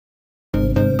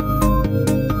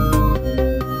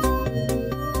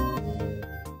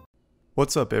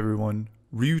What's up everyone,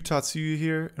 Tatsuya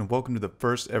here and welcome to the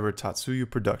first ever Tatsuya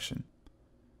production.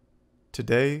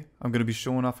 Today, I'm going to be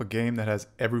showing off a game that has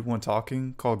everyone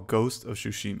talking called Ghost of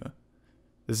Tsushima.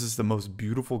 This is the most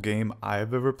beautiful game I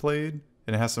have ever played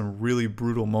and it has some really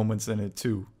brutal moments in it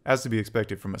too, as to be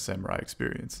expected from a samurai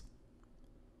experience.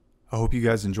 I hope you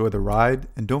guys enjoy the ride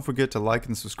and don't forget to like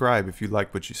and subscribe if you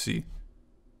like what you see.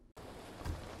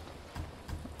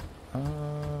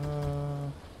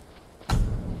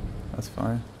 That's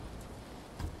fine.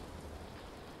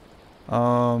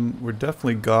 We're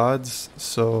definitely gods,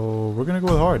 so we're gonna go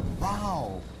with hard.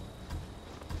 Wow.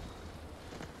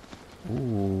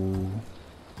 Ooh.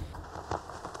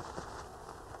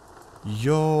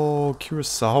 Yo,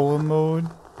 Kurosawa mode?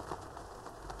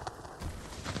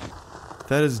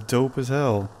 That is dope as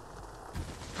hell.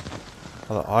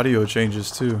 Oh, the audio changes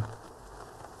too.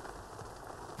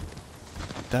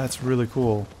 That's really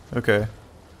cool. Okay.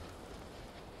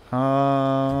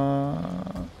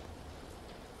 I'm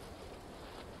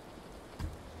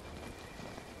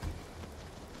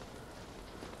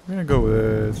gonna go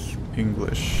with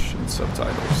English and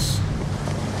subtitles.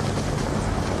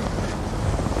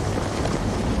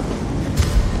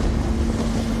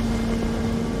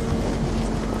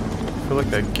 I feel like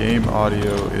that game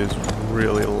audio is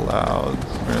really loud.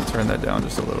 I'm gonna turn that down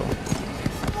just a little.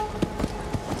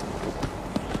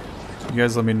 You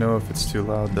guys let me know if it's too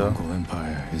loud though. The Mongol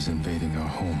Empire is invading our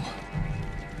home.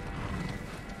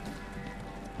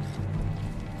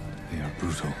 They are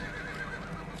brutal.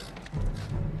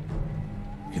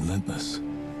 Relentless.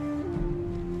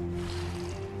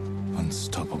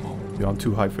 Unstoppable. Yo, I'm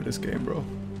too hyped for this game, bro.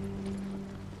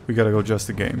 We gotta go just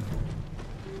the game.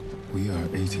 We are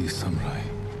 80 samurai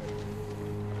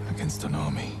against an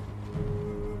army,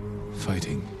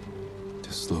 fighting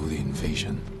to slow the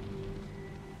invasion.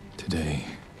 Today,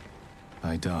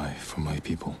 I die for my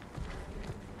people.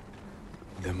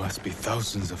 There must be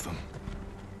thousands of them.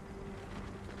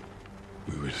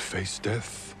 We will face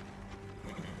death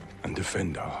and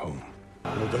defend our home.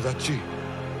 Odadachi,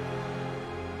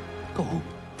 go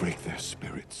break their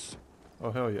spirits.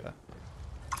 Oh, hell yeah.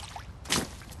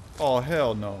 Oh,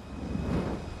 hell no.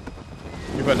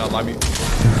 You better not lie me.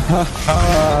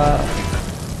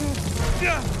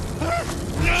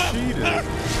 Cheated.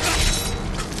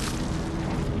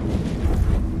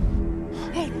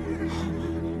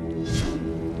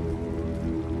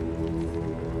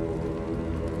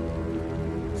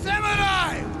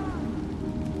 Samurai!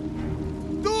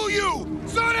 Do you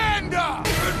surrender?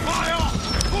 Fire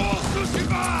for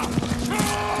Tsushima!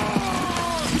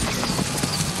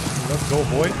 Let's go,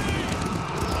 boy.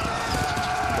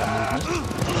 Got movement.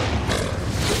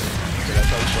 Okay, that's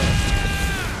how we play.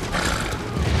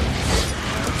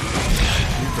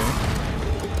 Okay.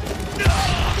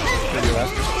 Video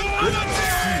after.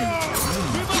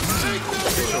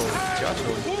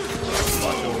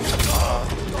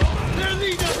 Their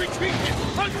leader retreated!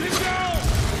 Hunt him down!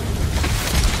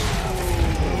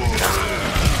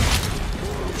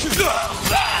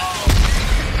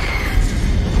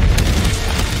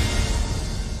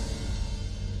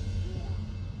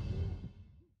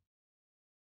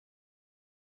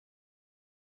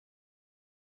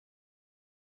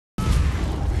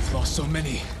 We've lost so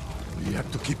many. We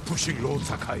have to keep pushing, Lord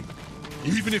Sakai.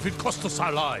 Even if it costs us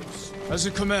our lives. As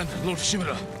you command, Lord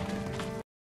Shimura.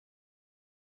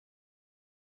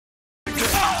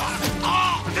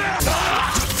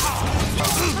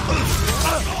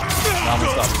 Now I'm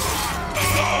gonna stop.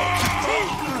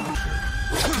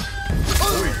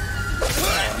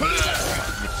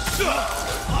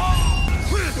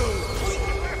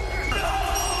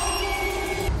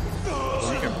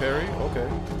 Oh, you can parry? Okay.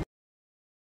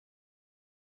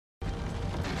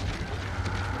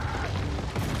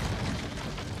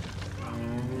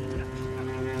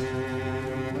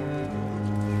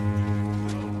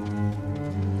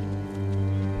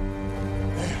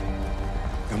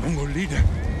 The Mongol leader.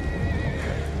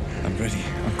 I'm ready,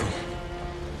 Uncle.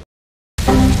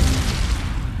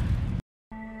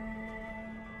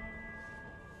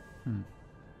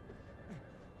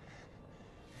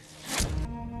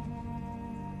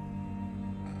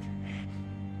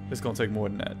 It's gonna take more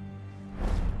than that.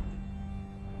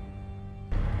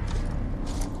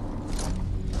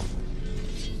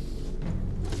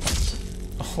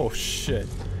 Oh shit.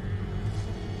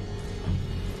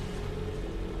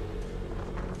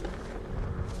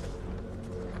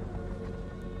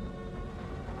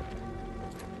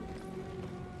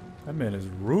 That man is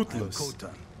ruthless.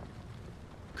 Khotan,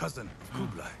 cousin of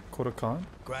Kublai, Kodakan?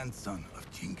 grandson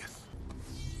of Genghis.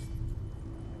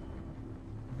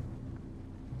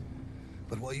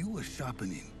 But while you were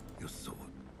sharpening your sword,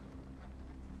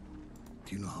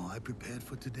 Do you know how I prepared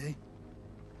for today?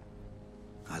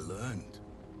 I learned.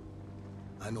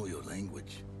 I know your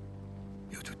language,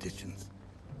 your traditions,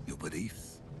 your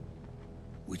beliefs,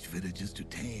 which villages to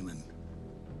tame and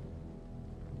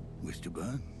which to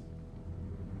burn.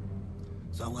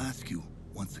 So I'll ask you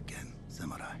once again,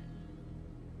 Samurai.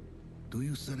 Do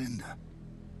you surrender?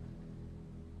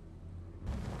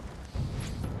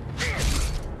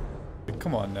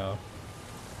 Come on now.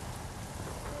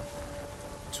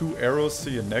 2 arrows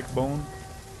to your neck bone?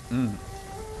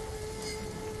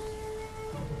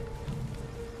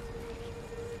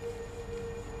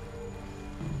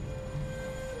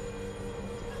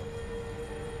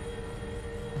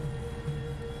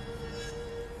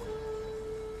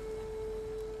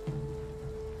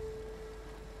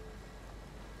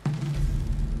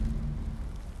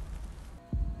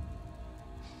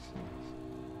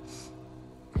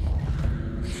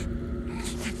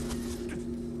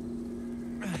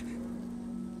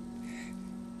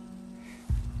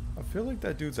 I feel like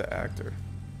that dude's an actor.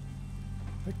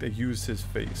 Like they used his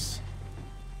face.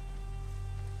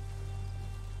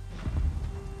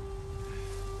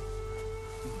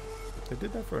 They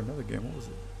did that for another game. What was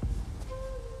it?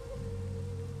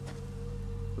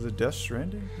 Was it Death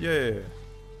Stranding? Yeah.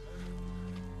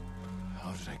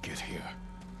 How did I get here?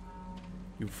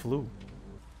 You flew.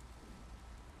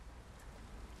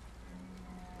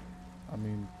 I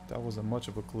mean, that wasn't much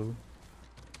of a clue.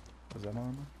 Was that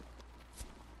armor?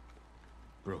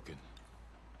 Broken,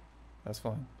 That's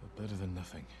fine. but better than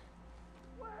nothing.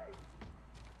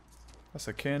 That's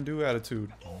a can-do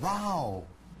attitude. Wow.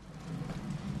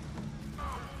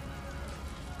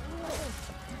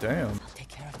 Damn. I'll take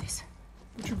care of this.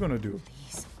 What you gonna do?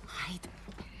 Please, hide.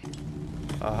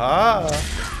 Aha!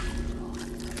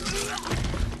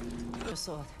 Your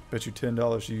sword. Bet you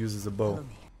 $10 she uses a bow. Follow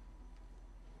me.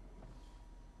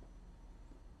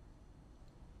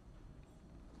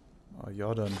 Oh,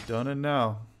 y'all done it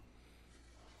now.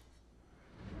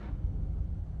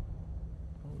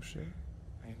 Oh shit.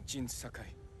 I am Jin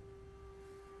Sakai,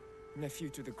 nephew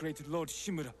to the great Lord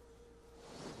Shimura.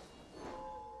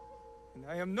 And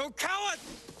I am no coward!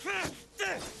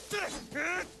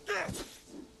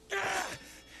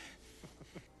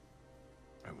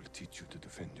 I will teach you to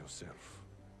defend yourself.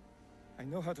 I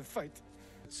know how to fight.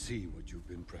 Let's see what you've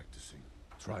been practicing.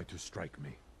 Try to strike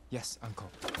me. Yes, uncle.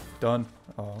 Done.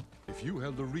 Oh. If you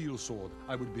held a real sword,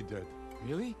 I would be dead.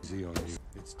 Really? Easy on you.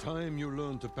 It's time you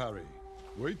learn to parry.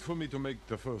 Wait for me to make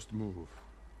the first move.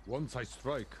 Once I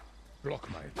strike, block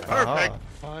my attack. Aha.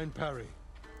 Fine parry.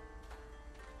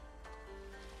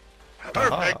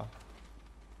 Aha.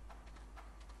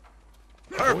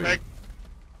 Perfect.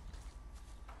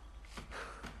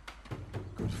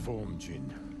 Good form,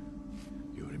 Jin.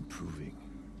 You're improving.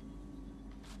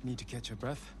 Need to catch your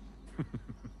breath?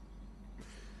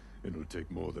 It'll take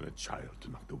more than a child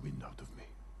to knock the wind out of me.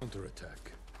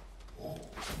 Counterattack.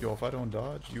 Yo, if I don't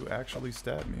dodge, you actually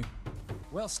stab me.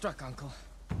 Well struck, uncle.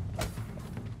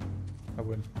 I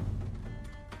win.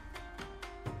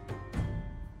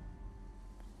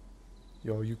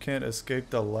 Yo, you can't escape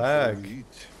the lag.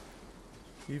 Eat.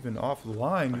 Even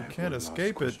offline, you I have can't one last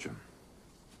escape it. question.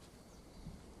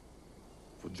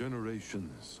 For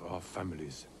generations, our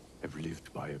families have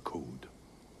lived by a code.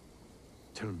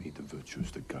 Tell me the virtues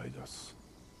that guide us.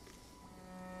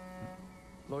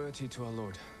 Loyalty to our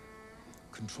lord.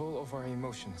 Control over our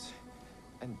emotions.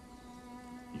 And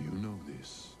You know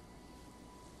this.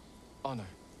 honor.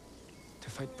 To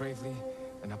fight bravely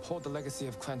and uphold the legacy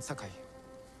of Clan Sakai.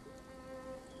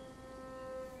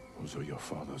 Those are your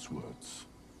father's words.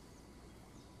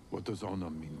 What does honor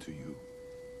mean to you?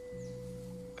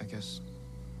 I guess...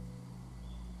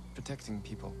 protecting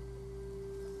people.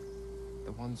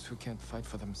 The ones who can't fight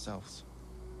for themselves.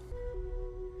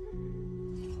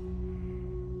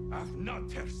 I'm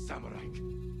not her samurai.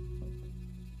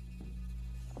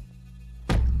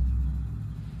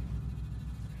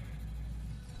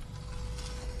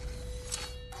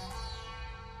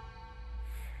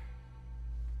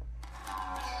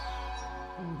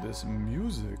 Ooh, this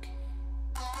music.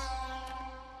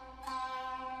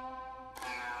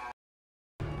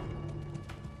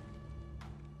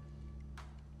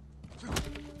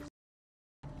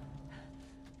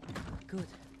 Good.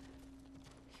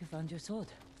 You found your sword.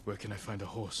 Where can I find a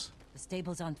horse? The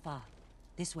stables aren't far.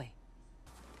 This way.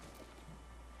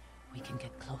 We can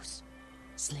get close,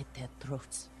 slit their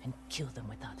throats, and kill them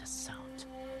without a sound.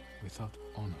 Without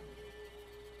honor.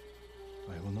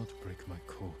 I will not break my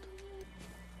code.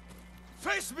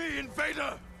 Face me,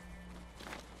 invader!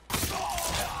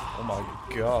 Oh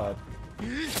my god.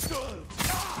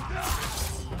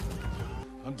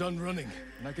 I'm done running,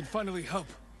 and I can finally help.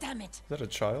 Damn Damn it! Is that a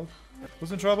child?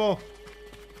 Who's in trouble?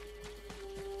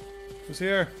 Who's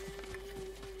here?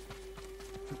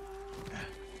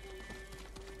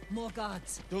 More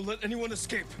guards. Don't let anyone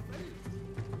escape.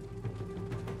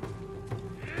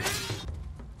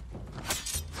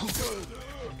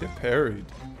 Get parried.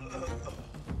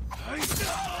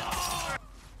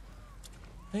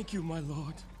 Thank you, my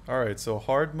lord. Alright, so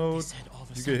hard mode, said all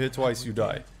the you get hit samurai twice, you were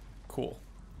die. dead. Cool.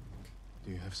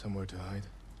 Do you have somewhere to hide?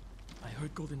 I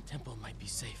heard Golden Temple might be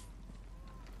safe.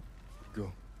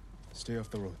 Go. Stay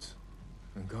off the roads.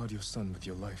 And guard your son with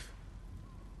your life.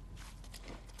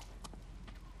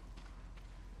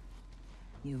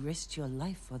 You risked your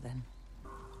life for them.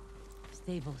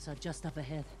 Stables are just up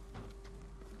ahead.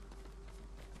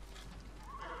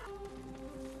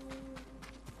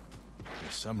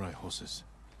 The samurai horses.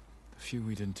 The few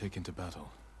we didn't take into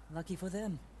battle. Lucky for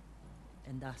them.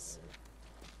 And us.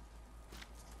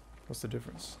 What's the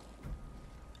difference?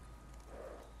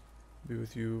 Be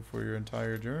with you for your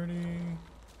entire journey.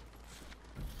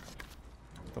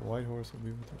 The white horse will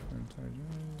be with you for your entire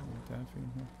journey. Daffy.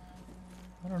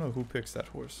 I don't know who picks that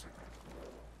horse.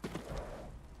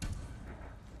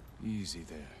 Easy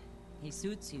there. He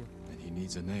suits you. And he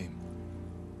needs a name.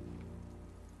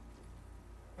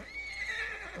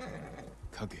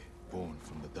 Kage, born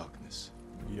from the darkness.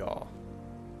 Yeah.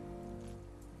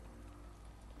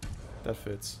 That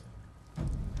fits.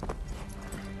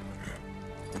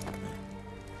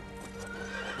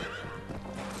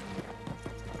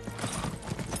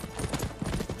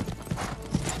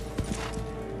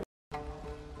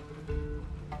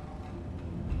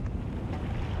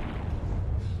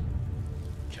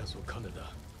 Castle Canada.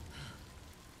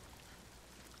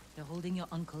 They're holding your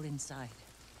uncle inside.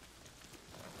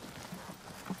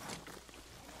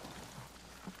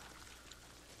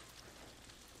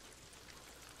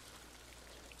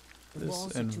 The This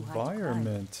walls are too high to climb.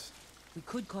 environment. We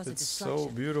could cause a It's distraction.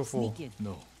 so beautiful. Sneak in.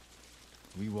 No.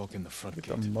 We walk in the front Look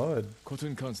gate. at the mud.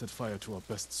 Khotun Khan set fire to our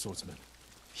best swordsman.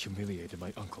 Humiliated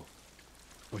my uncle.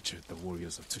 Butchered the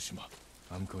warriors of Tsushima.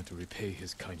 I'm going to repay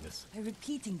his kindness. By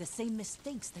repeating the same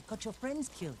mistakes that got your friends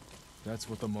killed. That's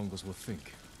what the Mongols will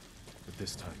think. But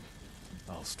this time,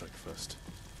 I'll strike first.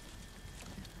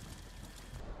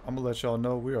 I'm gonna let y'all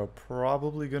know we are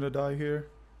probably gonna die here.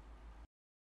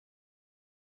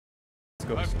 Let's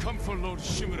go. I've come for Lord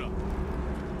Shimura.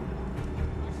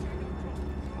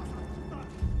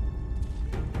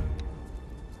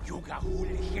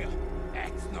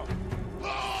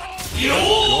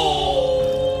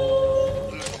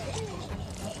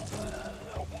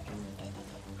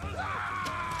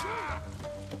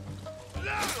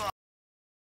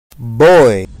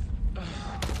 Boy.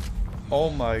 Oh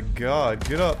my god,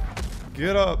 get up.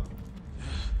 Get up.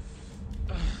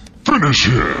 Finish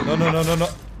him! No, no, no, no, no.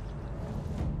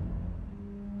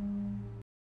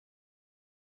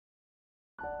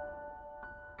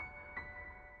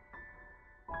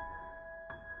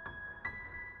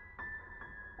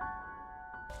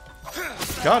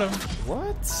 Got him.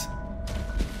 What?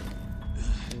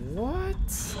 What?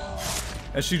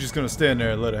 And she's just gonna stand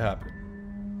there and let it happen.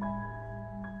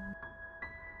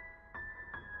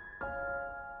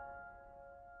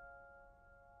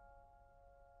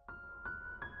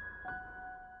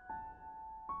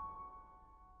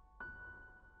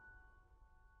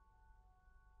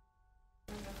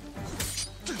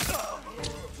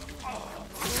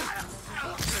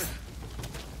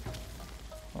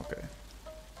 Okay.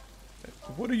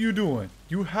 What are you doing?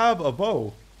 You have a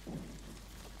bow.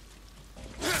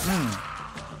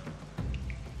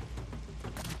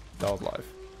 That was live.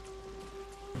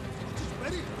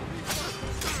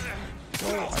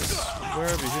 Oh, I swear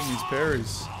I've been hitting these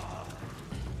parries.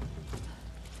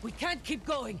 We can't keep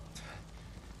going.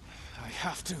 I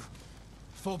have to.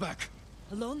 Fall back.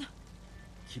 Alone?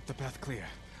 Keep the path clear.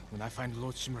 When I find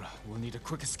Lord Shimura, we'll need a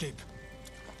quick escape.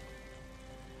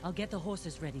 I'll get the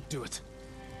horses ready. Do it.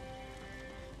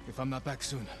 If I'm not back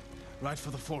soon, ride for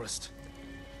the forest.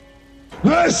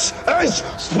 This is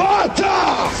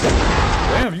Sparta!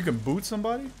 Damn, you can boot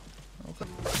somebody? Okay.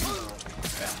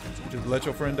 Just let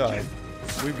your friend die.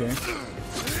 We've gained.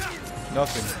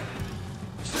 Nothing.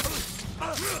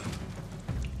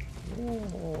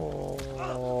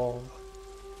 Oh.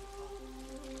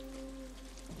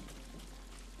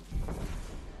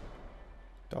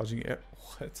 Dodging air.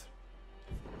 What?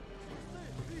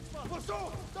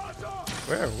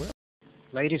 Where?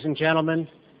 Ladies and gentlemen,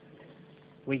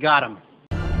 we got him.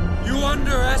 You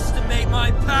underestimate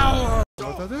my power!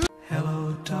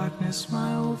 Hello, darkness,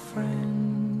 my old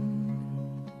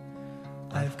friend.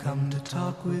 I've come to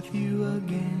talk with you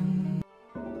again.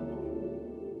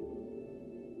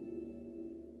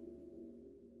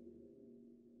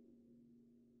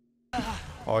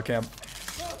 Oh, I can't.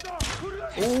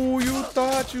 Oh, you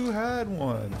thought you had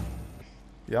one.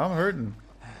 Yeah, I'm hurting.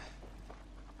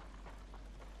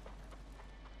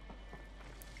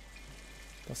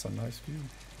 That's a nice view.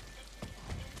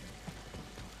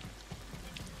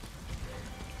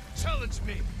 Challenge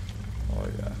me. Oh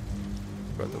yeah.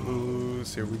 Brother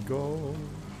Loose, here we go.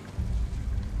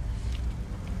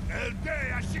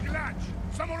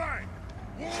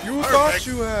 You thought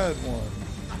you had one.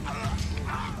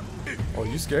 Oh,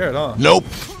 you scared, huh? Nope.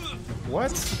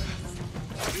 What?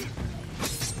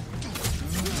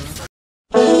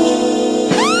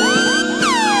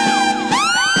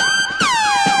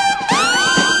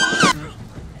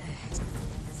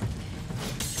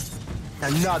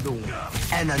 Another one,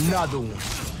 and another one,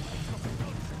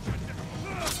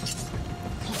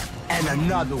 and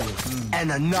another one,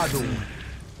 and another one.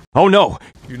 Oh no!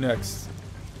 You next.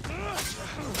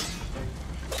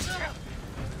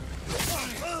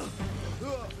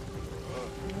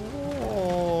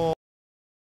 Oh.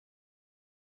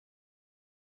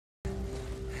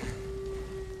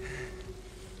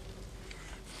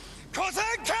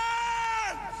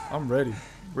 I'm ready.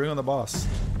 Bring on the boss.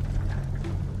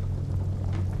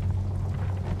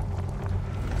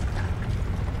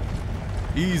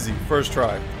 Easy, first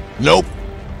try. Nope.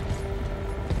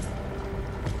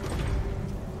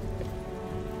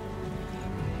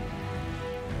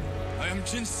 I am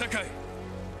Jin Sakai,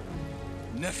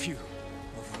 nephew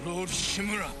of Lord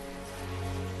Shimura.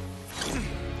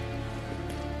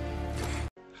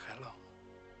 Hello.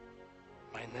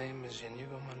 My name is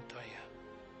Inigo Montoya.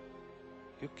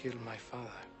 You killed my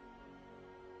father.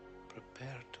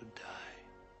 Prepare to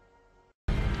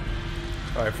die.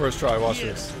 Alright, first try, watch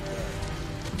this.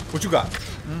 What you got?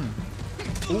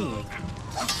 Ooh.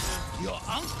 Your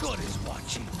uncle is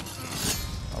watching.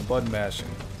 I'm button mashing.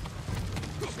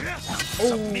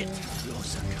 Submit, Lord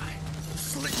Sakai.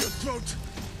 Slit your throat.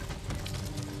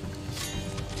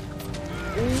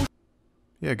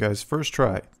 Yeah, guys, first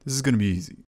try. This is gonna be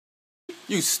easy.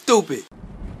 You stupid.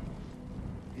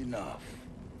 Enough.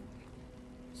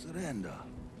 Surrender.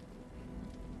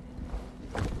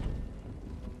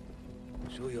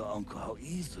 Show your uncle how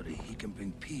easily he can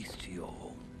bring peace to your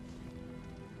home.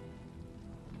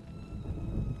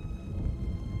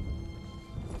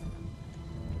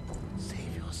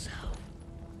 Save yourself.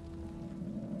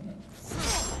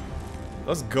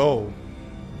 Let's go.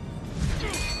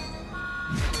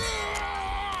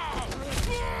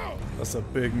 That's a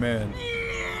big man.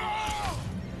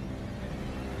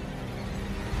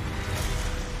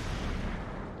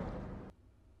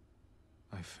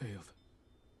 I failed.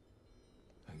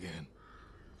 Again.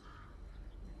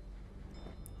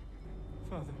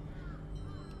 Father.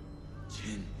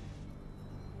 Jin.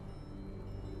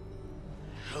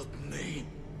 Help me.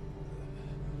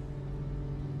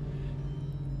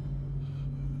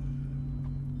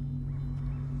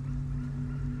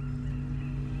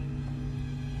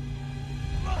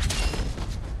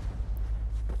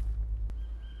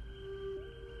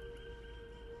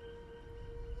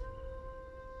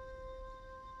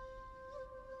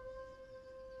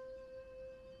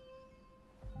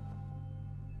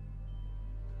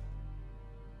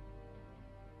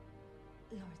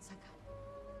 Lord Sakai.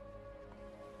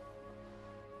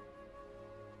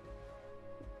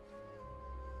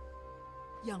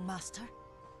 Young master,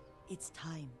 it's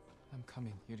time. I'm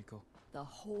coming, Yuriko. The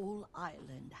whole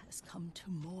island has come to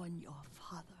mourn your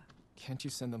father. Can't you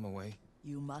send them away?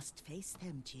 You must face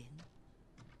them, Jin.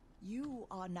 You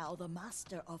are now the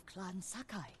master of Clan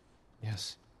Sakai.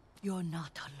 Yes. You're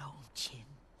not alone, Jin.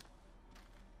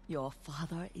 Your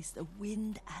father is the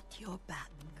wind at your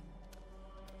back.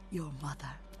 Your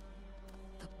mother,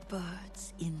 the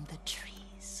birds in the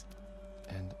trees.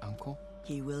 And Uncle?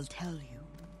 He will tell you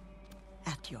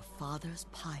at your father's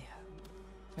pyre.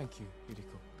 Thank you,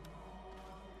 Yuriko.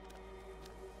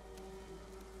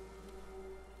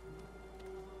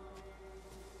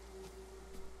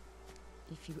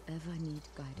 If you ever need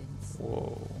guidance,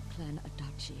 Whoa. Clan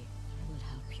Adachi will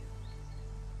help you.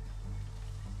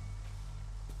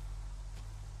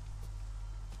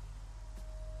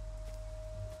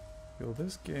 Yo,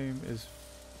 this game is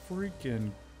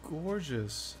freaking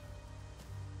gorgeous.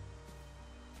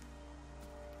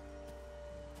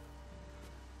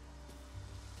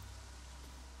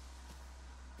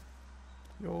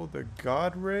 Yo, the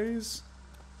God rays?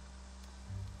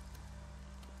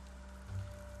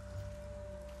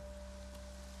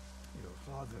 Your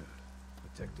father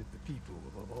protected the people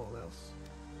above all else.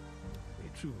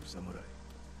 A true samurai.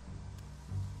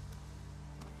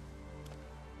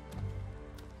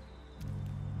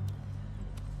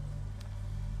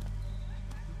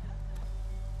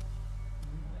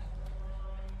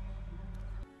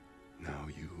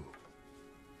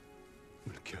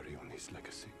 his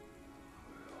legacy.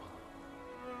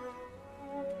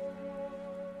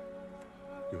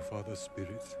 Your father's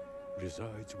spirit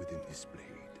resides within his blade.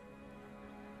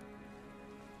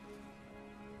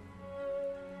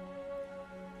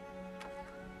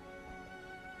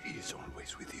 He is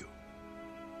always with you.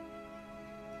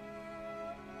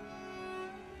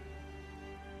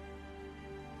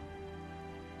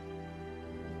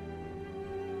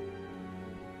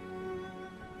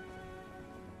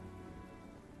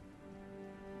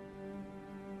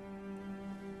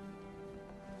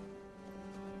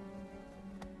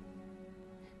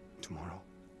 Tomorrow,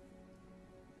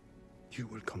 you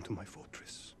will come to my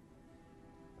fortress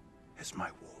as my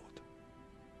ward.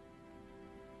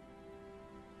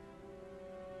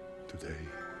 Today,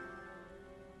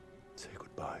 say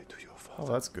goodbye to your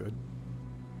father. Oh, that's good.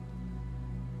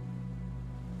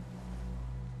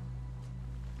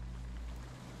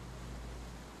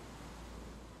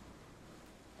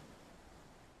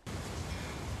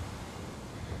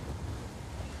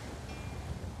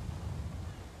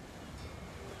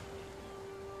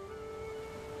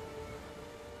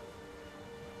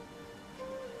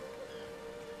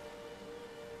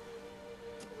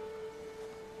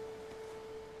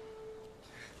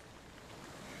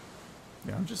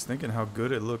 Yeah, I'm just thinking how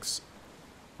good it looks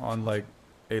on like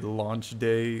a launch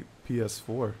day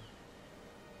PS4.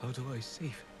 How do I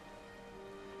save?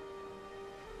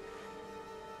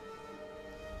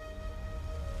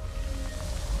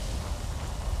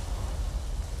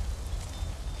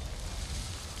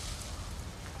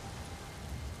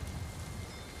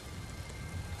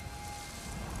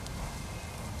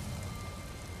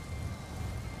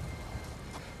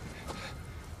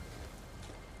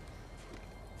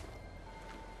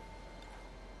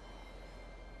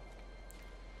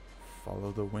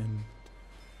 Follow the wind.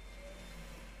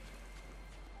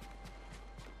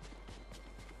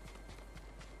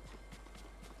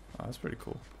 Oh, that's pretty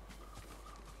cool.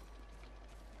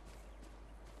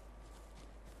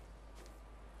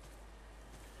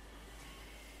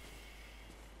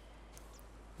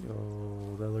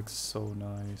 Yo, that looks so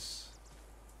nice.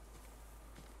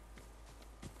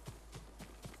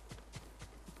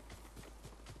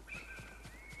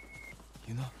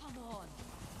 You know? Come on.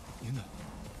 You know?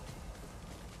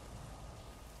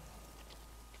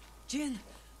 Jin,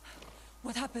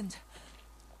 what happened?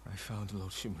 I found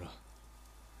Lord Shimura.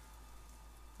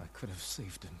 I could have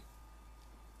saved him,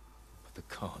 but the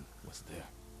Khan was there.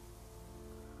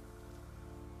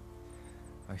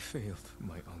 I failed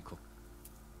my uncle.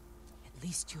 At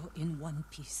least you're in one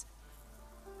piece.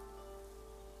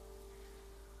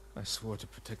 I swore to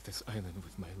protect this island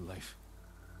with my life.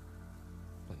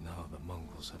 But now the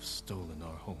Mongols have stolen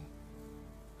our home,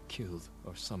 killed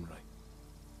our samurai.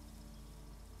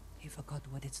 You forgot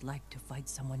what it's like to fight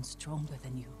someone stronger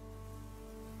than you.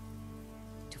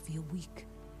 To feel weak.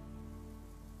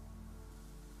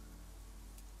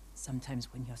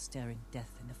 Sometimes when you're staring death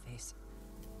in the face,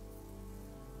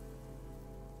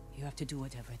 you have to do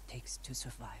whatever it takes to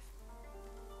survive.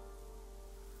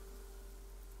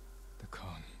 The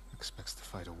Khan expects to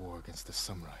fight a war against the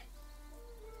samurai.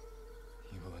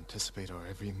 He will anticipate our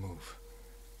every move,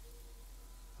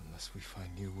 unless we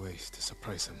find new ways to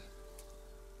surprise him.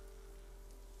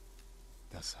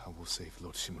 That's how we'll save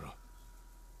Lord Shimura,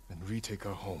 and retake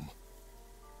our home.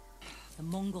 The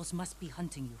Mongols must be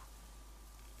hunting you.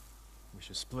 We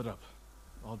should split up.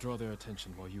 I'll draw their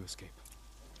attention while you escape.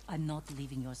 I'm not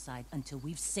leaving your side until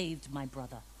we've saved my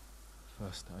brother.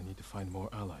 First, I need to find more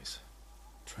allies.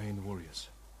 Trained warriors.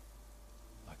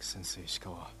 Like Sensei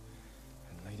Ishikawa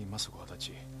and Lady Masuko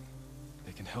Adachi.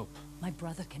 They can help. My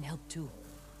brother can help too.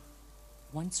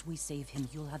 Once we save him,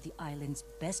 you'll have the island's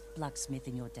best blacksmith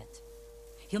in your debt.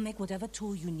 He'll make whatever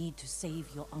tool you need to save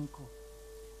your uncle.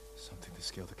 Something to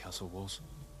scale the castle walls?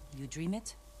 You dream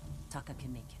it, Taka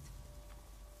can make it.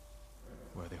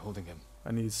 Where are they holding him?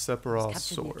 I need Sephiroth's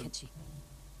sword.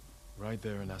 Ride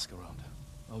there and ask around.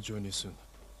 I'll join you soon.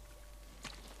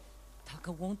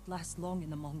 Taka won't last long in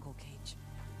the Mongol cage.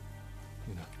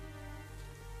 You know,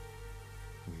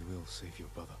 we will save your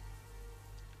brother.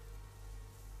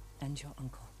 And your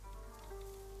uncle.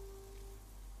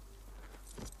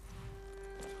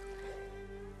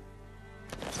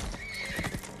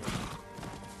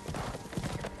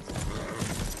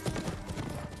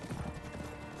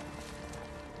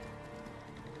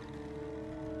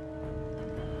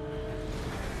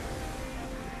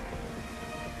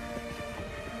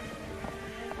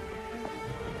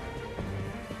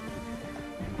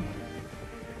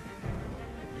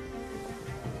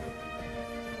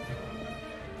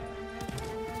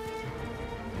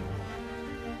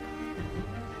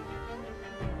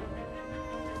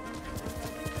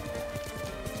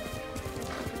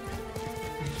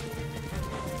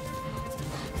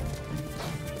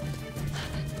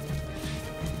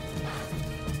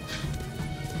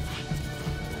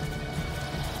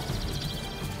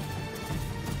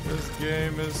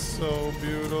 game is so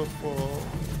beautiful.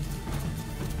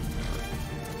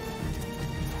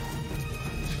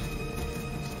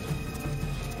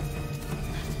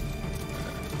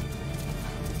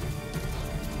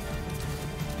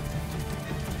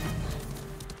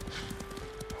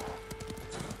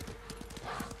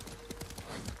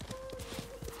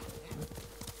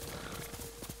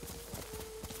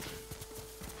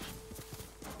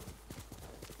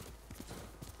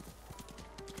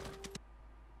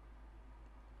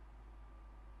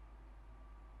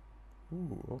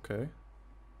 Ooh, okay.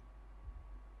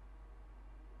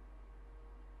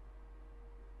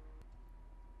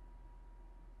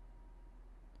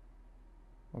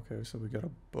 Okay, so we got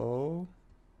a bow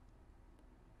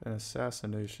and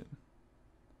assassination.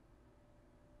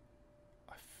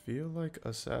 I feel like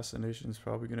assassination is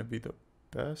probably going to be the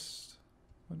best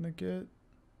one to get.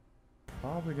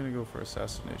 Probably going to go for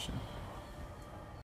assassination.